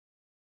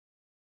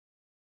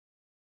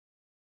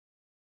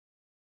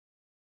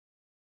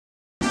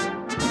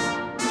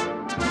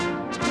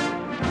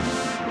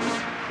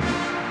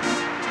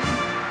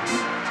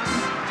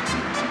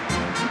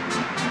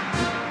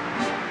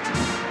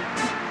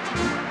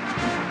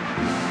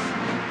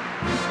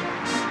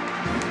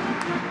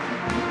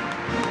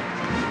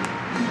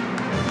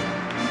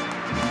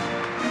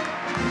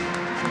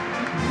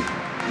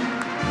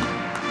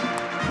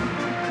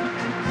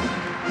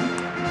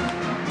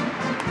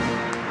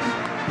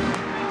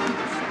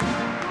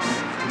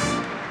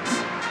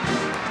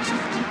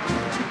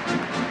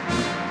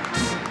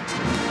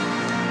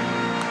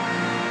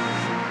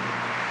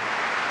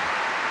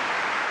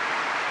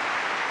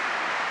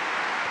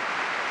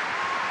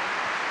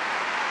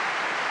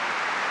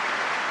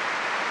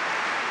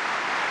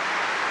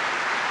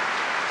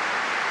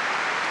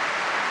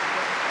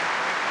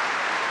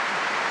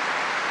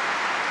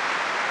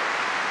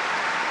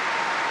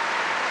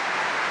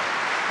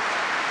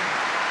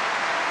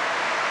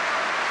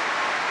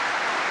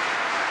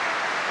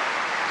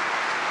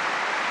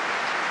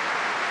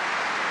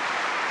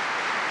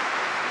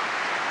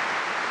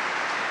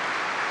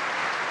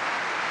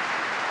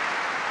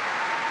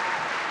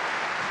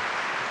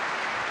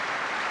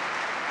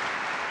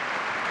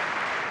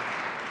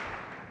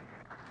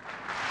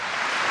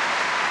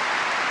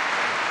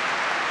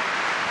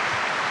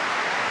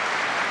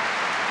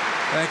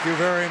Thank you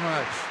very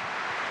much.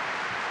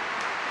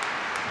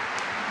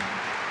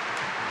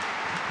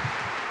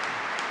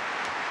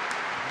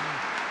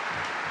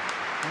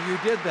 You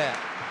did that.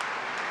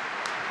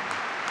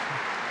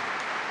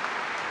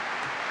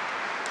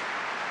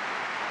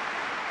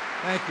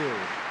 Thank you.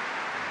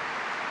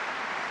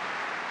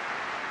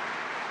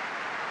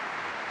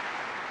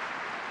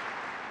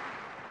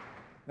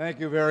 Thank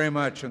you very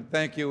much, and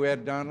thank you,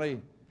 Ed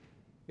Donnelly.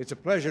 It's a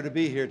pleasure to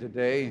be here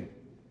today.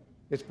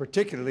 It's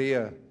particularly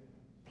a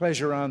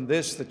pleasure on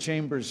this, the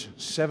Chamber's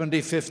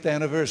 75th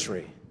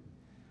anniversary.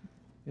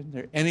 Isn't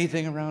there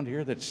anything around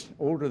here that's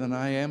older than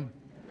I am?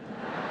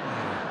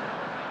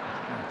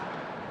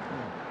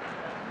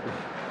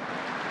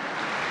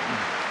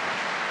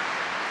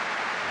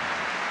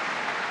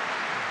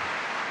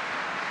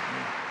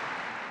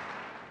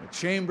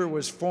 The Chamber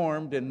was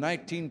formed in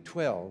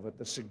 1912 at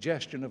the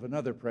suggestion of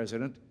another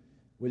president,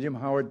 William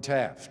Howard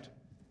Taft.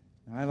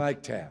 I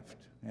like Taft,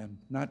 and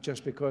not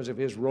just because of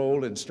his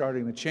role in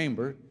starting the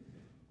Chamber.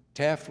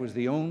 Taft was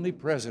the only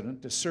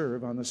president to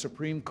serve on the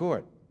Supreme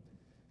Court.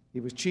 He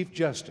was Chief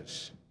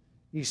Justice.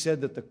 He said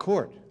that the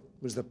court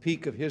was the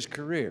peak of his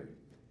career.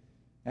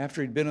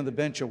 After he'd been on the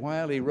bench a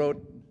while, he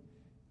wrote,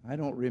 "I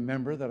don't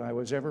remember that I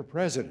was ever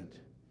president."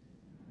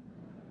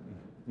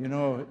 You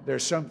know,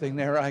 there's something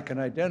there I can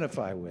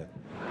identify with.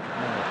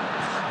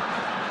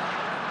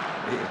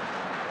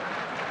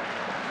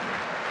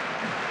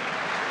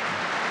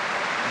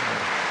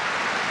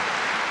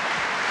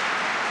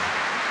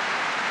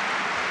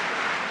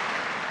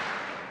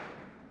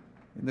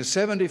 In the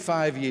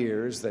 75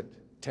 years that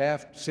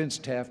since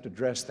Taft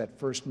addressed that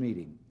first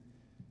meeting,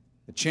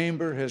 the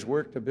Chamber has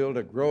worked to build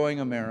a growing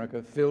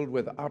America filled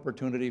with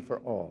opportunity for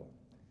all.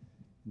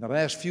 In the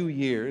last few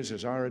years,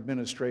 as our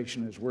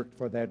administration has worked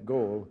for that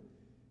goal,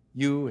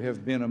 you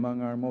have been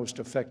among our most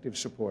effective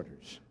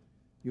supporters.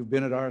 You've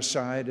been at our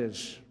side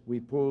as we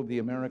pulled the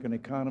American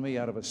economy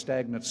out of a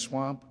stagnant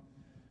swamp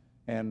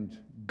and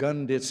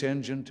gunned its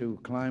engine to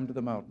climb to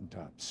the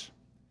mountaintops.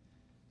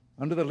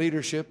 Under the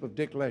leadership of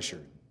Dick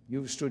Lesher,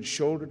 you've stood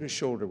shoulder to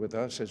shoulder with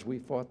us as we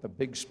fought the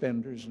big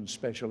spenders and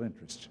special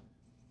interests.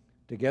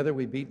 Together,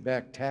 we beat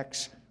back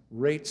tax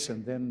rates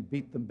and then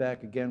beat them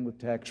back again with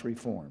tax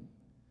reform.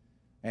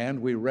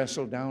 And we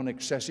wrestled down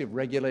excessive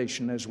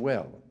regulation as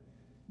well.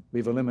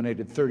 We've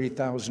eliminated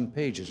 30,000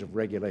 pages of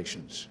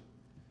regulations.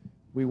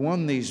 We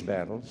won these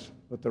battles,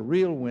 but the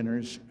real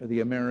winners are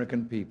the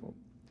American people.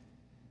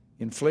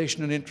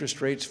 Inflation and interest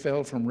rates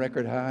fell from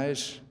record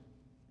highs,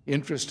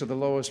 interest to the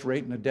lowest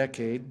rate in a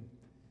decade,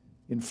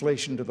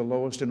 inflation to the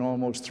lowest in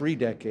almost 3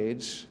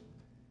 decades.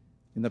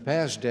 In the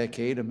past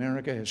decade,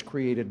 America has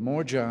created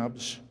more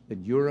jobs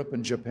than Europe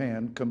and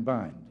Japan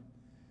combined.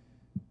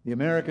 The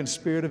American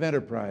spirit of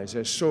enterprise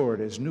has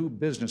soared as new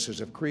businesses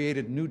have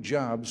created new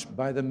jobs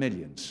by the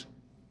millions.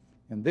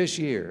 And this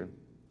year,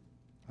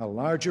 a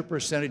larger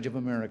percentage of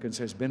Americans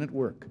has been at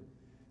work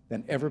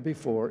than ever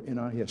before in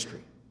our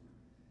history.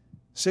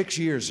 6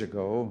 years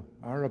ago,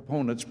 our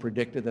opponents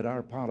predicted that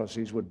our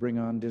policies would bring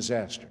on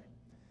disaster.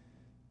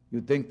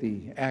 You'd think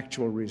the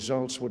actual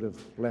results would have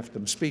left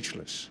them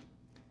speechless.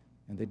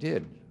 And they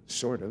did,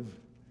 sort of.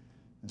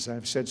 As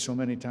I've said so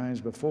many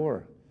times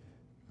before,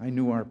 I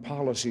knew our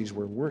policies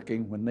were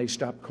working when they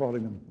stopped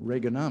calling them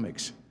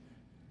Reaganomics.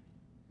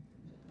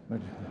 But,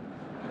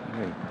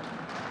 hey.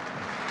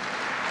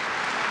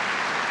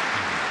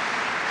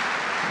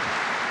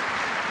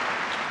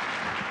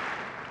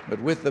 But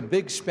with the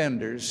big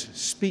spenders,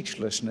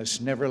 speechlessness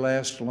never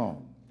lasts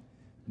long.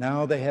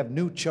 Now they have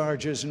new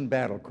charges and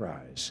battle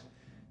cries.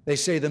 They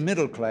say the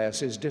middle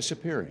class is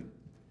disappearing.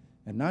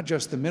 And not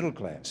just the middle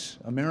class,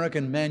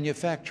 American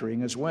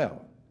manufacturing as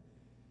well.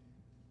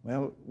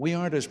 Well, we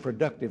aren't as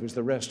productive as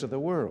the rest of the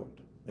world,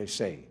 they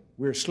say.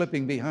 We're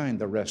slipping behind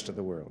the rest of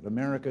the world.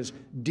 America's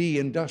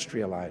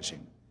deindustrializing.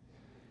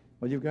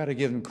 Well, you've got to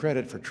give them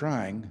credit for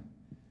trying,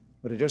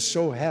 but it just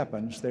so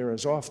happens they're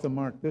as off the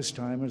mark this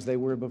time as they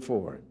were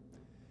before.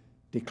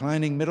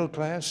 Declining middle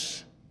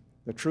class,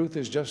 the truth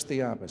is just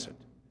the opposite.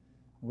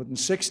 More than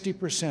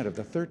 60% of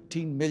the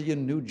 13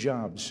 million new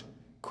jobs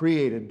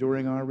created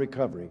during our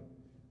recovery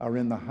are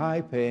in the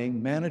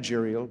high-paying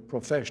managerial,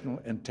 professional,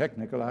 and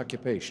technical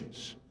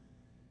occupations.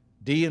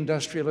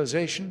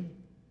 Deindustrialization,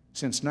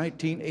 since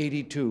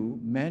 1982,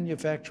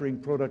 manufacturing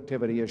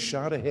productivity has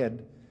shot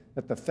ahead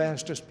at the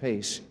fastest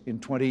pace in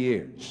 20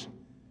 years.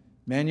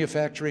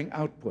 Manufacturing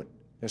output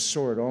has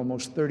soared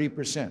almost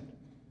 30%.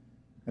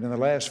 And in the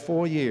last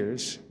 4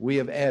 years, we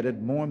have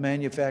added more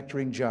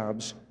manufacturing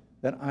jobs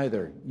than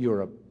either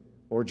Europe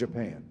or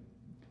Japan.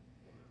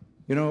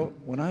 You know,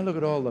 when I look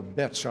at all the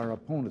bets our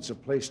opponents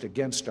have placed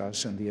against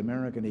us and the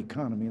American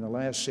economy in the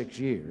last 6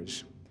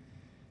 years,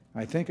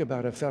 I think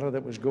about a fellow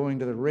that was going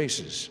to the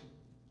races,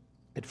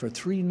 and for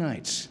 3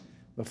 nights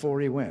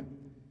before he went,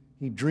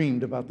 he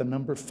dreamed about the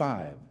number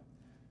 5.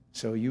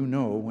 So you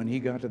know, when he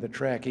got to the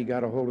track, he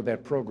got a hold of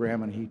that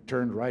program and he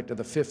turned right to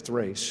the 5th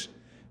race,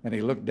 and he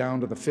looked down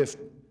to the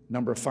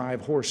number 5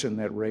 horse in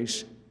that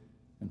race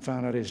and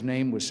found out his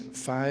name was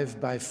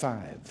 5 by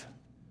 5.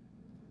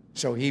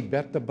 So he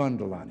bet the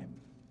bundle on him.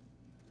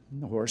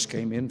 And the horse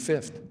came in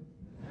fifth.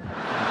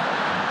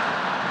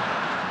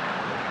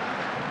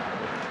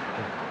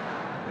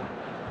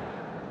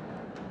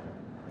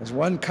 As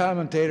one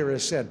commentator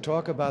has said,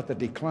 talk about the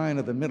decline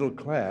of the middle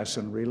class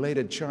and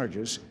related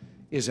charges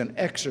is an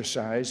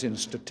exercise in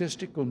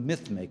statistical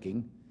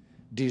myth-making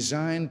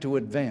designed to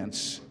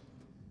advance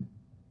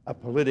a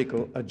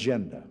political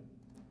agenda.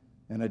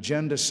 An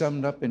agenda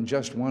summed up in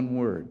just one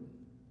word: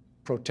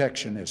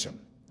 protectionism.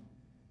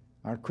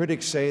 Our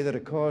critics say that a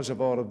cause of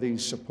all of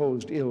these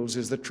supposed ills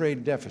is the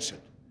trade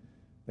deficit.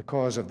 The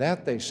cause of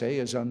that, they say,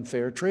 is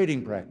unfair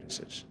trading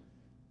practices.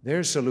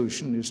 Their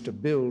solution is to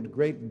build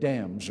great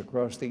dams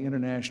across the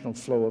international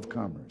flow of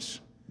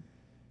commerce.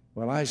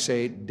 Well, I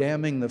say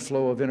damming the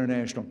flow of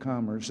international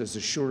commerce is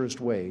the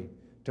surest way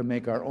to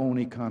make our own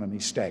economy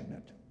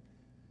stagnant.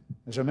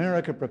 As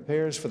America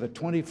prepares for the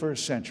 21st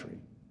century,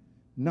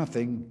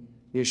 nothing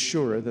is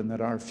surer than that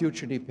our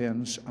future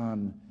depends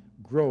on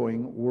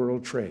growing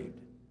world trade.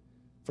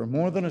 For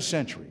more than a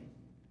century,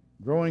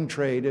 growing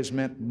trade has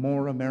meant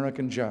more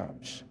American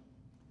jobs.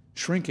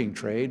 Shrinking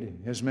trade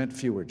has meant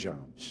fewer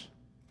jobs.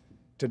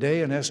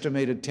 Today, an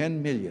estimated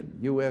 10 million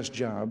U.S.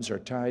 jobs are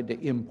tied to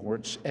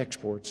imports,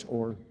 exports,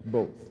 or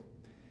both.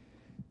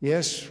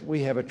 Yes,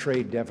 we have a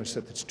trade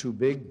deficit that's too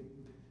big,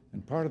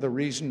 and part of the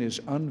reason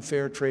is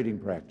unfair trading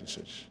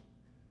practices.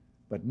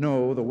 But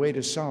no, the way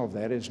to solve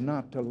that is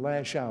not to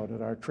lash out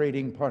at our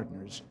trading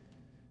partners.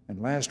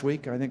 And last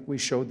week, I think we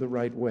showed the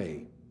right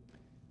way.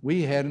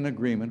 We had an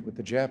agreement with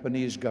the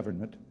Japanese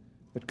government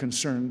that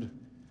concerned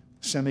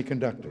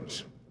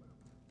semiconductors.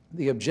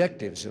 The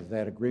objectives of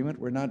that agreement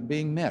were not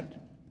being met.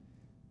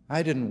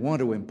 I didn't want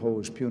to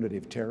impose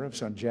punitive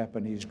tariffs on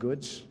Japanese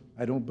goods.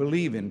 I don't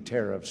believe in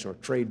tariffs or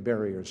trade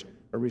barriers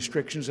or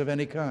restrictions of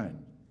any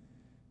kind.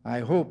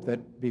 I hope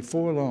that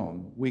before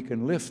long we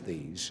can lift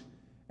these,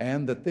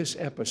 and that this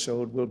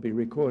episode will be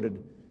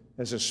recorded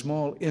as a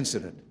small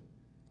incident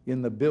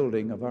in the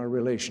building of our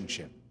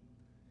relationship.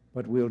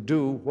 But we'll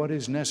do what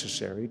is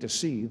necessary to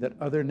see that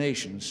other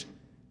nations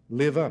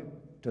live up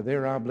to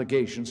their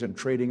obligations and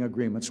trading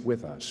agreements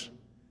with us.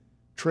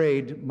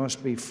 Trade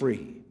must be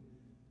free.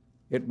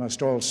 It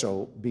must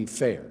also be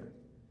fair.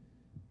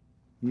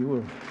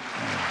 You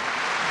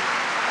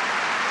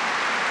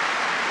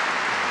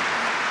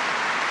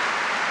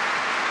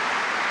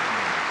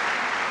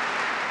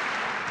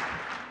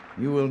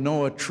will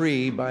know a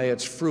tree by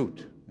its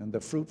fruit, and the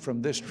fruit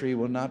from this tree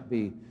will not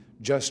be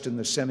just in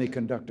the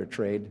semiconductor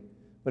trade,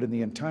 but in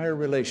the entire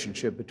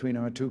relationship between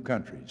our two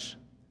countries.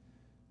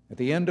 At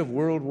the end of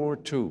World War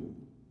II,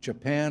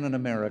 Japan and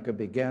America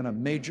began a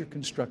major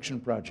construction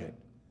project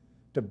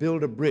to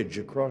build a bridge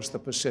across the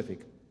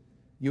Pacific,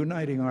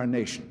 uniting our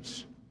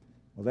nations.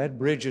 Well, that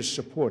bridge is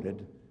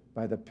supported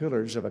by the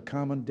pillars of a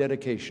common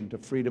dedication to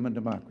freedom and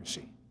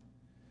democracy,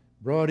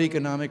 broad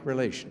economic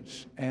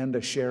relations, and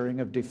a sharing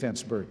of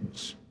defense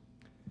burdens.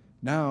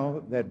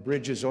 Now that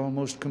bridge is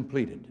almost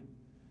completed.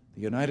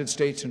 The United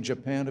States and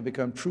Japan have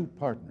become true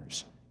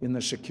partners in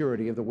the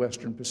security of the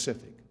Western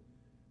Pacific,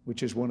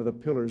 which is one of the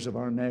pillars of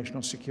our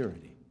national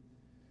security.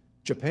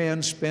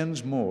 Japan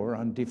spends more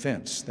on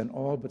defense than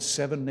all but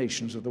 7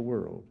 nations of the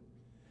world,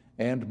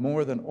 and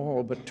more than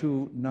all but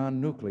 2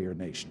 non-nuclear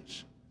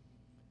nations.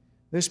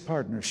 This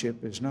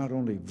partnership is not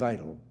only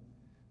vital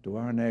to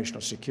our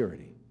national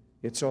security,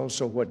 it's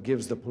also what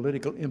gives the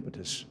political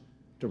impetus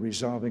to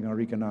resolving our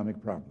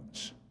economic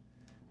problems.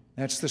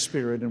 That's the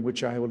spirit in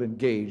which I will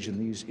engage in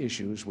these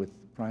issues with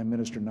Prime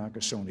Minister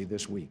Nakasone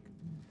this week.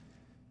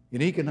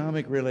 In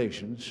economic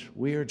relations,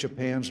 we are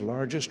Japan's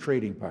largest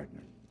trading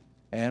partner,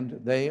 and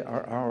they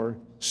are our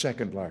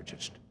second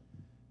largest.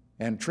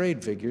 And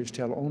trade figures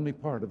tell only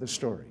part of the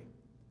story.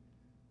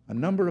 A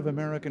number of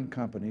American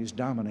companies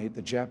dominate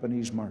the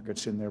Japanese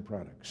markets in their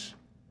products,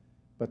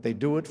 but they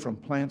do it from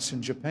plants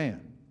in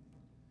Japan.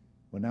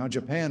 Well, now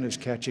Japan is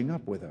catching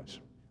up with us,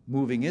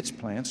 moving its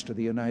plants to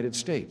the United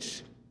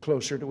States,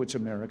 closer to its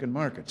American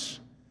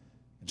markets.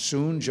 And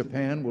soon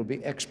Japan will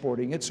be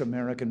exporting its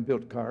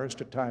American-built cars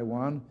to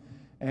Taiwan,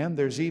 and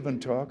there's even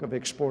talk of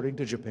exporting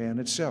to Japan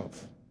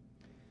itself.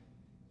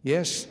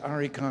 Yes,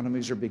 our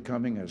economies are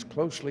becoming as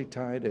closely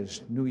tied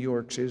as New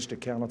York's is to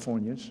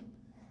California's,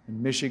 and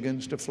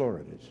Michigan's to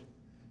Florida's,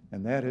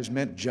 and that has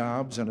meant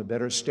jobs and a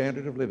better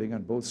standard of living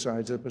on both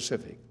sides of the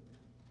Pacific.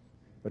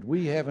 But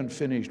we haven't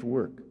finished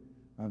work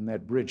on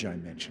that bridge I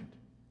mentioned.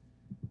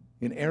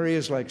 In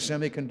areas like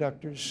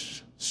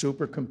semiconductors,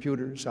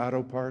 supercomputers,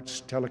 auto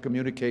parts,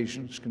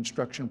 telecommunications,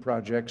 construction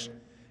projects,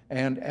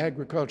 and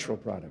agricultural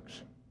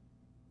products,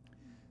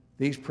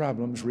 these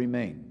problems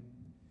remain.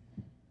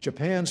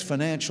 Japan's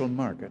financial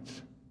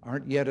markets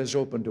aren't yet as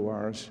open to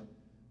ours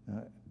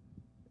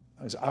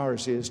as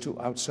ours is to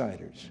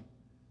outsiders.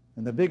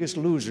 And the biggest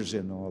losers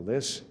in all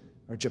this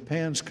are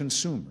Japan's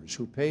consumers,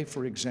 who pay,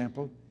 for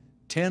example,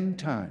 10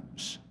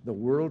 times the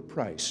world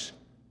price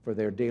for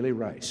their daily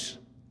rice.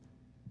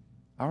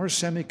 Our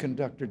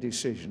semiconductor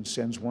decision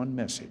sends one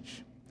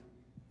message.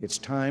 It's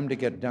time to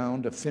get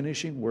down to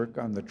finishing work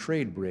on the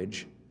trade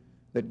bridge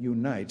that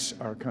unites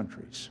our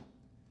countries.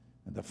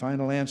 And the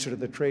final answer to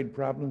the trade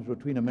problems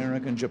between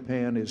America and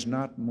Japan is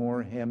not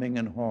more hemming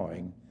and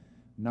hawing,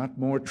 not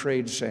more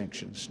trade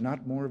sanctions,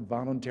 not more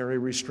voluntary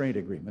restraint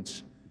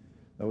agreements,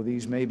 though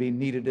these may be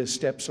needed as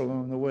steps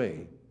along the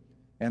way,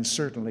 and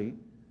certainly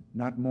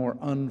not more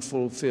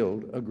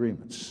unfulfilled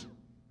agreements.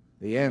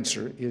 The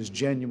answer is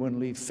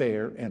genuinely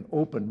fair and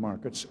open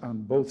markets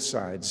on both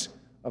sides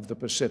of the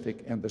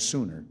Pacific, and the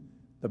sooner,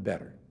 the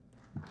better.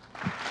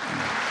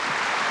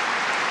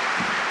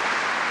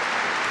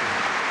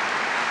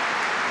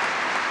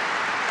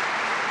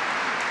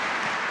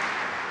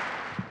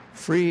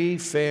 Free,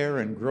 fair,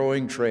 and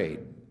growing trade.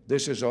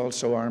 This is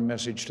also our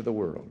message to the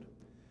world.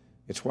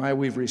 It's why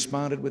we've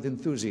responded with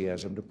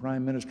enthusiasm to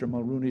Prime Minister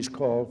Mulroney's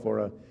call for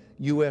a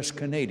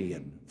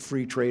U.S.-Canadian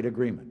free trade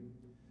agreement.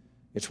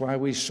 It's why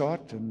we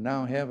sought and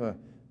now have a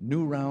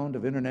new round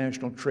of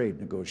international trade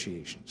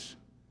negotiations.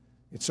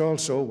 It's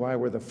also why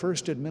we're the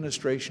first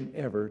administration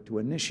ever to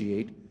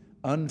initiate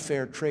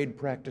unfair trade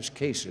practice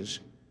cases,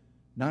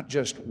 not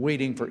just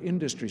waiting for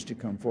industries to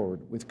come forward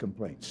with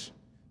complaints,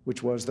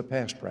 which was the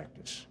past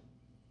practice.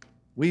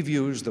 We've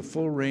used the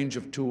full range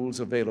of tools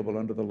available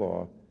under the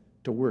law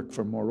to work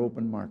for more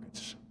open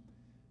markets.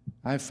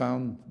 I've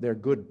found they're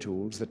good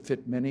tools that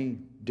fit many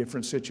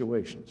different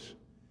situations,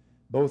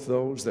 both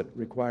those that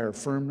require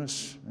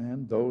firmness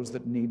and those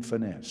that need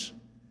finesse.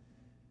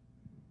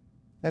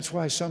 That's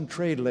why some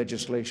trade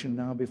legislation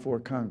now before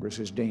Congress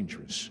is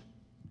dangerous.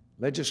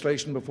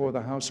 Legislation before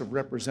the House of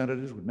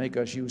Representatives would make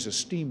us use a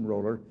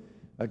steamroller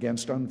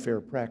against unfair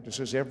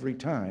practices every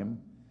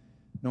time,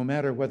 no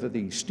matter whether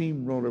the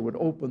steamroller would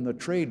open the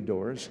trade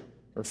doors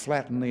or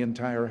flatten the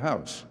entire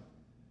House.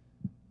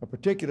 A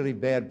particularly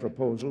bad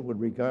proposal would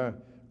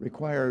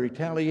require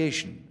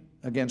retaliation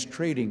against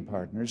trading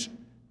partners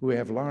who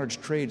have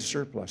large trade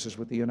surpluses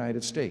with the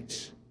United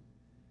States.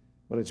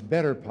 Well, it's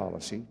better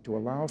policy to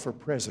allow for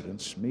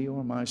presidents, me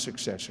or my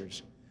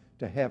successors,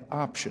 to have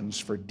options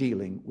for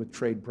dealing with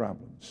trade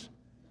problems.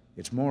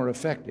 It's more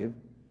effective,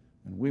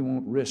 and we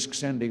won't risk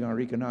sending our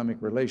economic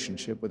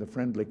relationship with a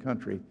friendly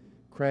country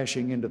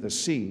crashing into the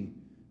sea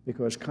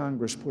because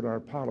Congress put our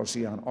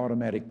policy on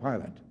automatic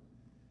pilot.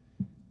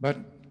 But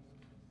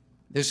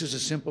this is a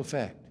simple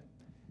fact.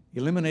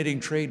 Eliminating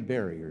trade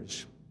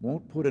barriers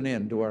won't put an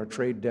end to our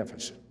trade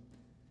deficit.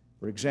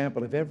 For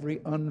example, if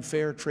every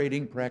unfair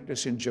trading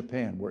practice in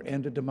Japan were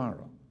ended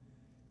tomorrow,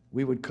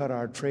 we would cut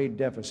our trade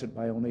deficit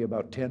by only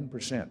about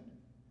 10%.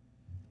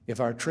 If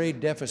our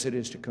trade deficit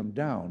is to come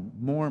down,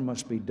 more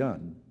must be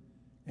done,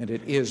 and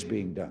it is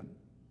being done.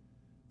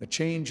 The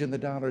change in the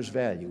dollar's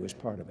value is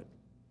part of it.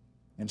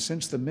 And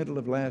since the middle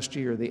of last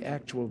year, the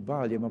actual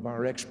volume of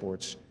our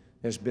exports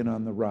has been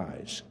on the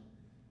rise.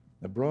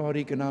 The broad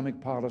economic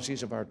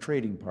policies of our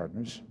trading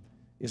partners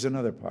is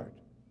another part.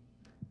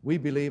 We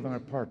believe our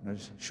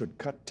partners should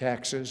cut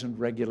taxes and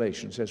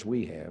regulations as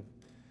we have,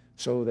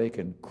 so they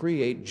can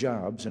create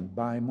jobs and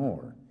buy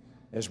more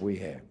as we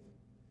have.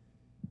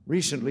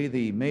 Recently,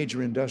 the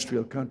major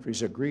industrial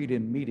countries agreed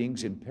in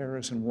meetings in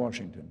Paris and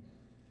Washington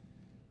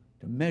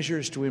to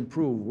measures to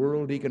improve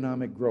world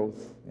economic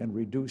growth and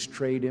reduce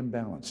trade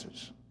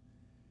imbalances.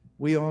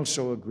 We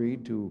also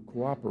agreed to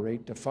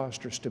cooperate to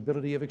foster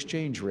stability of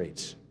exchange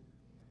rates.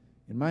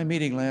 In my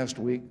meeting last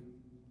week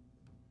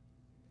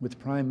with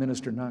Prime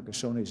Minister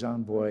Nakasone's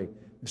envoy,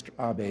 Mr.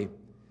 Abe,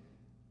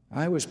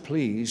 I was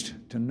pleased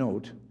to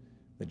note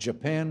that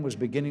Japan was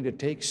beginning to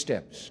take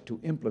steps to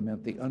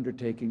implement the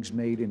undertakings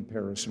made in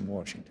Paris and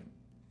Washington.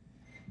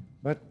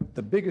 But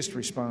the biggest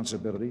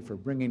responsibility for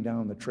bringing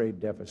down the trade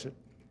deficit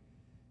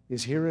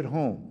is here at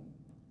home.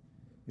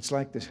 It's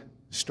like the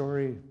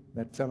story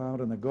that fell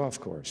out on the golf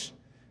course,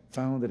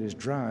 found that his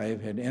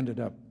drive had ended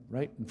up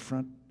right in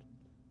front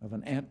of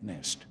an ant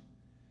nest.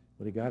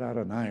 Well, he got out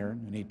an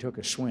iron and he took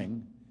a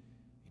swing.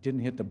 He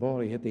didn't hit the ball,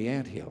 he hit the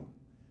anthill.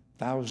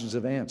 Thousands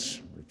of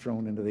ants were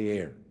thrown into the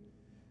air.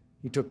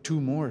 He took 2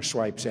 more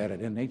swipes at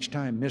it and each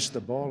time missed the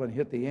ball and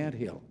hit the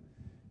anthill.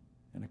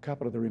 And a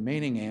couple of the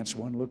remaining ants,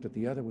 one looked at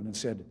the other one and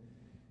said,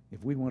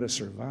 "If we want to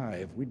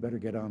survive, we'd better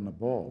get on the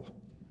ball."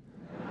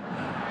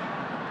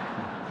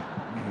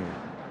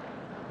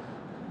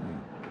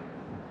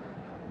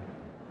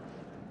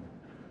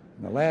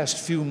 In the last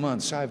few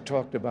months, I've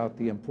talked about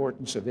the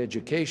importance of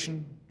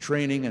education,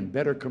 training, and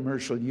better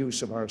commercial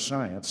use of our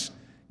science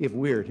if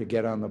we're to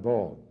get on the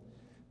ball,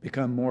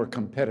 become more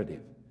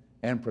competitive,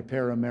 and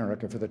prepare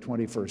America for the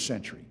 21st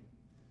century.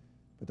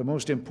 But the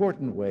most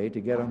important way to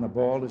get on the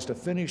ball is to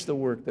finish the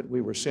work that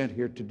we were sent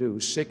here to do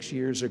 6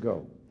 years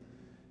ago.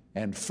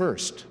 And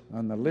first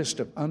on the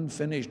list of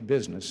unfinished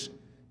business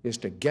is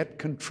to get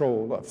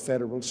control of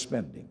federal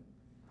spending.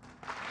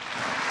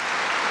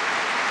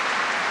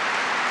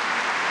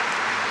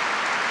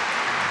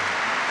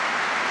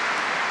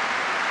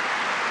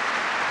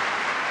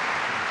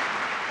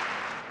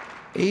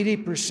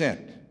 80%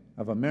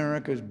 of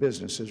America's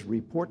businesses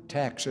report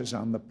taxes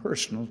on the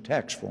personal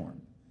tax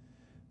form.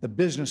 The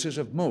businesses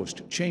of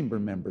most chamber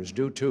members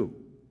do too.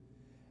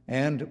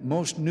 And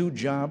most new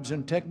jobs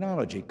in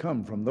technology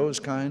come from those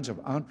kinds of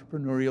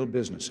entrepreneurial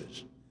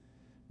businesses.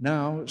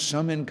 Now,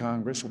 some in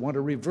Congress want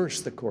to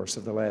reverse the course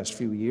of the last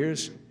few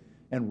years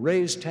and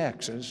raise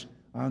taxes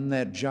on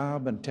that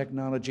job and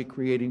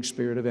technology-creating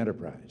spirit of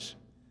enterprise.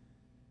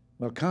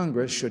 Well,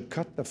 Congress should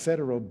cut the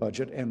federal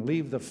budget and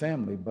leave the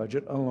family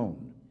budget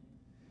alone.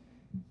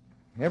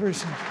 Ever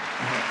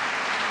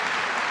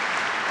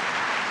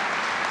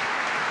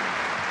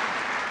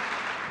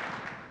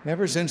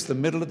since the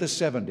middle of the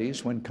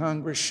 70s, when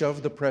Congress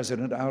shoved the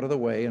president out of the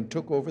way and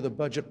took over the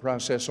budget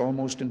process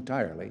almost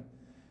entirely,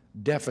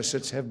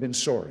 deficits have been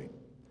soaring.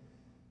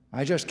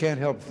 I just can't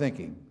help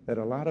thinking that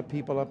a lot of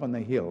people up on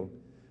the Hill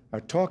are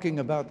talking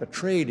about the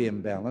trade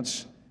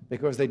imbalance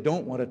because they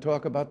don't want to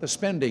talk about the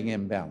spending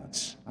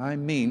imbalance. I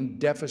mean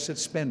deficit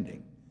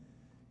spending.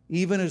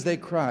 Even as they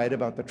cried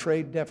about the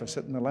trade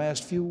deficit in the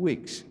last few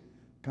weeks,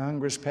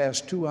 Congress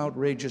passed 2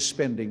 outrageous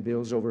spending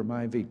bills over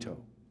my veto.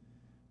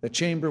 The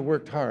chamber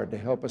worked hard to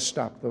help us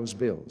stop those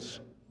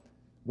bills.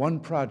 One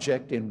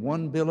project in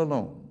one bill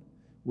alone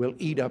will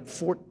eat up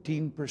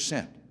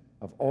 14%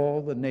 of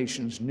all the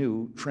nation's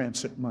new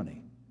transit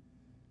money.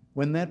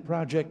 When that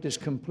project is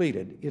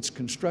completed, its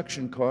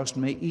construction cost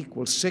may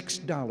equal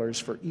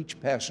 $6 for each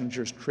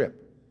passenger's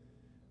trip.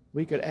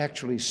 We could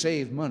actually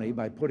save money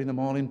by putting them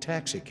all in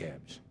taxi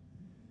cabs.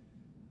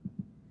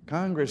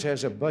 Congress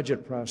has a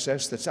budget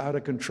process that's out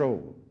of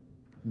control.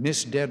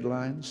 Missed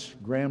deadlines,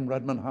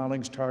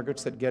 Graham-Rudman-Hollings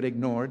targets that get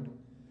ignored.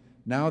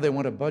 Now they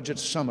want a budget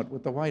summit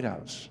with the White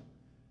House.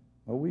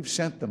 Well, we've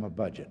sent them a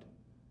budget.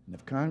 And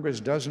if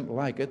Congress doesn't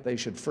like it, they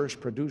should first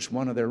produce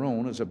one of their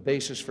own as a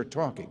basis for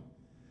talking.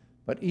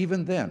 But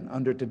even then,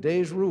 under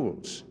today's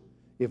rules,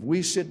 if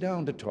we sit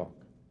down to talk,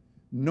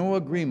 no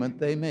agreement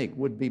they make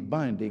would be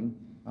binding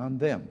on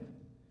them.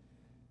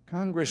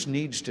 Congress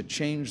needs to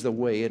change the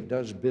way it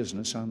does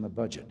business on the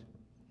budget.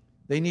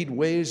 They need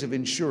ways of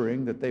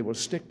ensuring that they will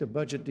stick to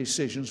budget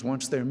decisions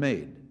once they're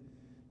made.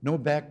 No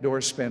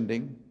backdoor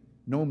spending,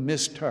 no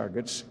missed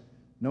targets,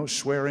 no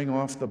swearing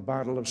off the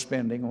bottle of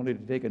spending only to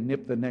take a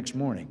nip the next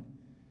morning.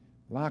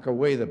 Lock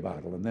away the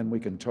bottle and then we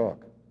can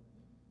talk.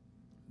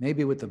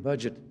 Maybe with the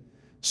budget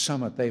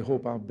summit, they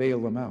hope I'll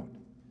bail them out.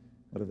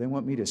 But if they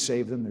want me to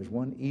save them, there's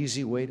one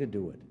easy way to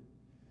do it.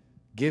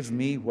 Give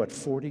me what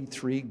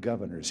 43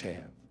 governors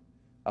have,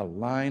 a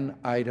line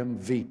item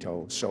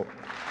veto. So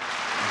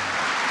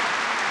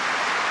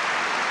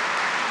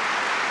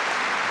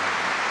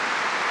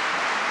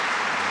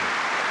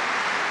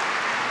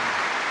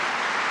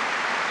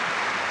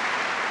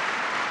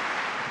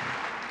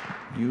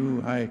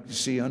you, I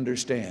see,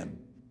 understand.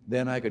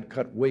 Then I could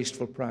cut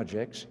wasteful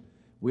projects.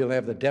 We'll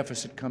have the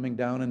deficit coming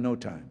down in no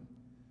time.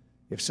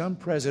 If some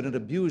president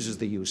abuses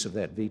the use of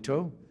that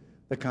veto,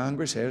 the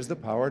Congress has the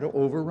power to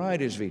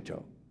override his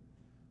veto.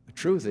 The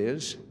truth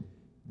is,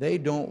 they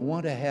don't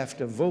want to have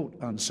to vote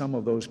on some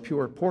of those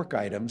pure pork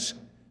items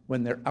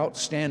when they're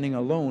outstanding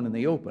alone in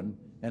the open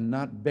and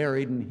not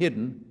buried and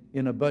hidden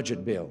in a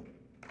budget bill.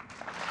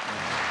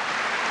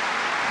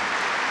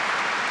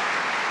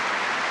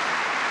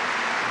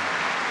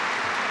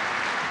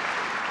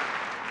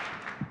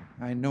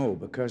 I know,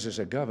 because as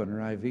a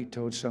governor, I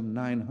vetoed some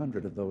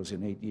 900 of those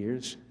in 8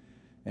 years.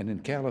 And in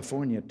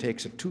California, it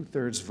takes a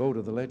 2/3 vote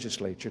of the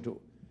legislature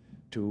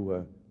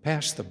to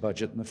pass the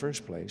budget in the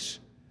first place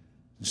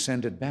and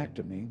send it back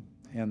to me.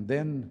 And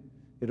then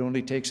it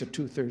only takes a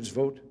 2/3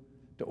 vote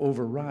to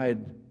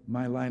override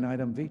my line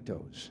item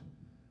vetoes.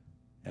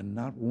 And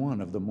not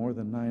one of the more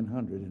than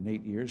 900 in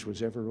 8 years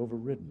was ever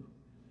overridden.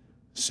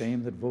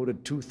 Same that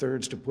voted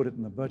 2/3 to put it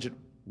in the budget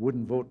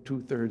wouldn't vote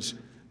 2/3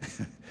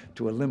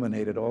 to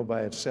eliminate it all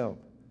by itself.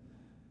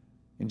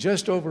 In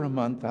just over a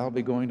month, I'll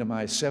be going to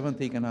my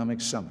 7th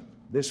Economic Summit,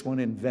 this one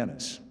in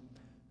Venice,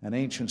 an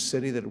ancient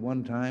city that at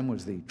one time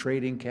was the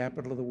trading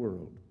capital of the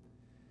world.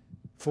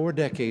 4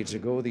 decades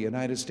ago, the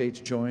United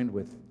States joined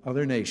with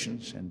other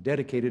nations and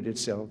dedicated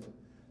itself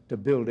to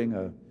building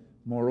a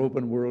more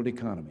open world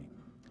economy.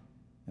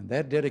 And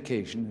that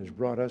dedication has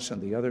brought us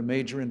and the other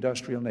major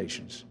industrial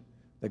nations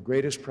the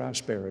greatest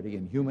prosperity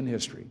in human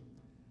history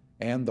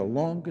and the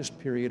longest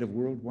period of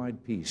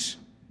worldwide peace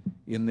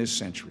in this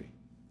century.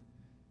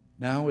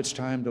 Now it's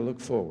time to look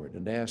forward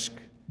and ask,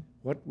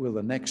 what will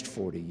the next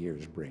 40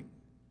 years bring?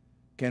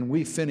 Can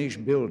we finish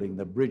building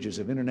the bridges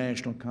of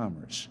international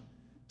commerce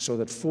so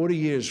that 40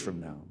 years from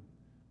now,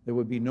 there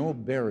will be no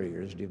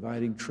barriers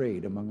dividing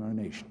trade among our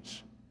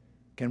nations?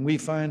 Can we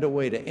find a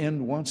way to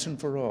end once and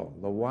for all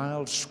the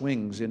wild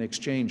swings in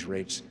exchange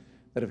rates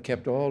that have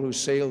kept all who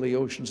sail the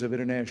oceans of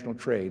international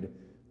trade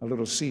a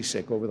little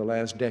seasick over the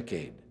last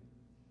decade?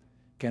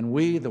 Can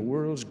we, the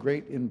world's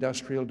great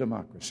industrial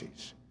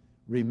democracies,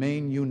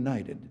 remain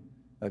united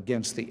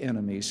against the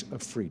enemies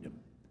of freedom?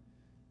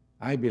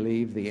 I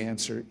believe the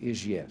answer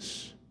is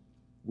yes.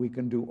 We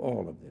can do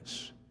all of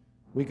this.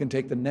 We can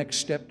take the next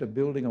step to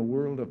building a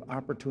world of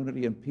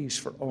opportunity and peace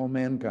for all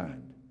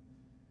mankind.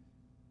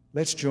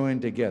 Let's join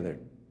together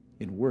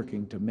in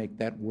working to make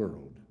that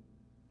world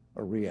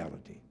a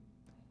reality.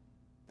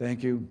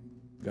 Thank you.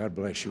 God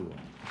bless you all.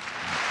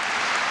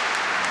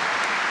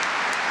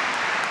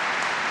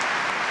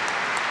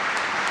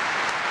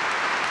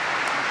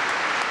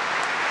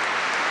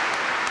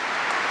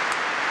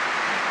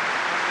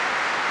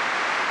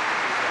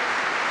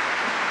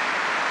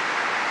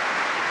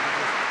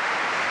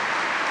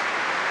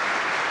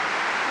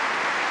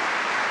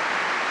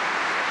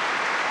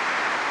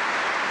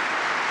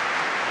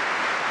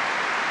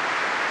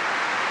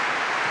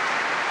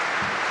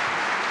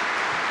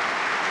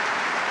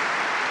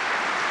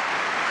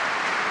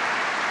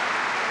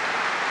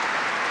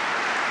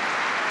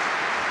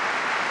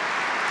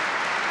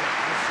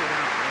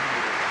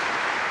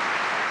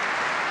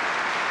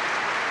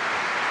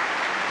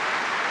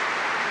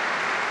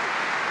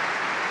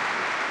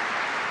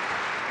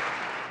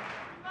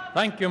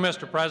 Thank you,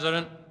 Mr.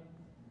 President.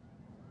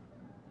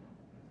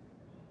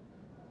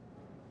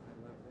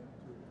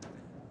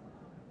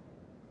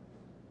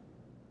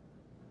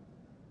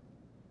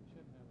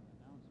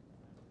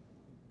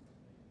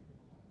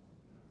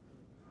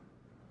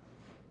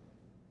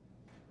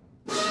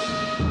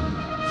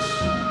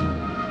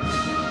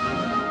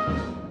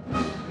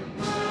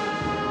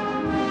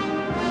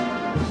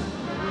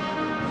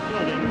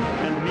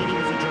 And the meeting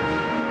is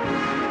adjourned.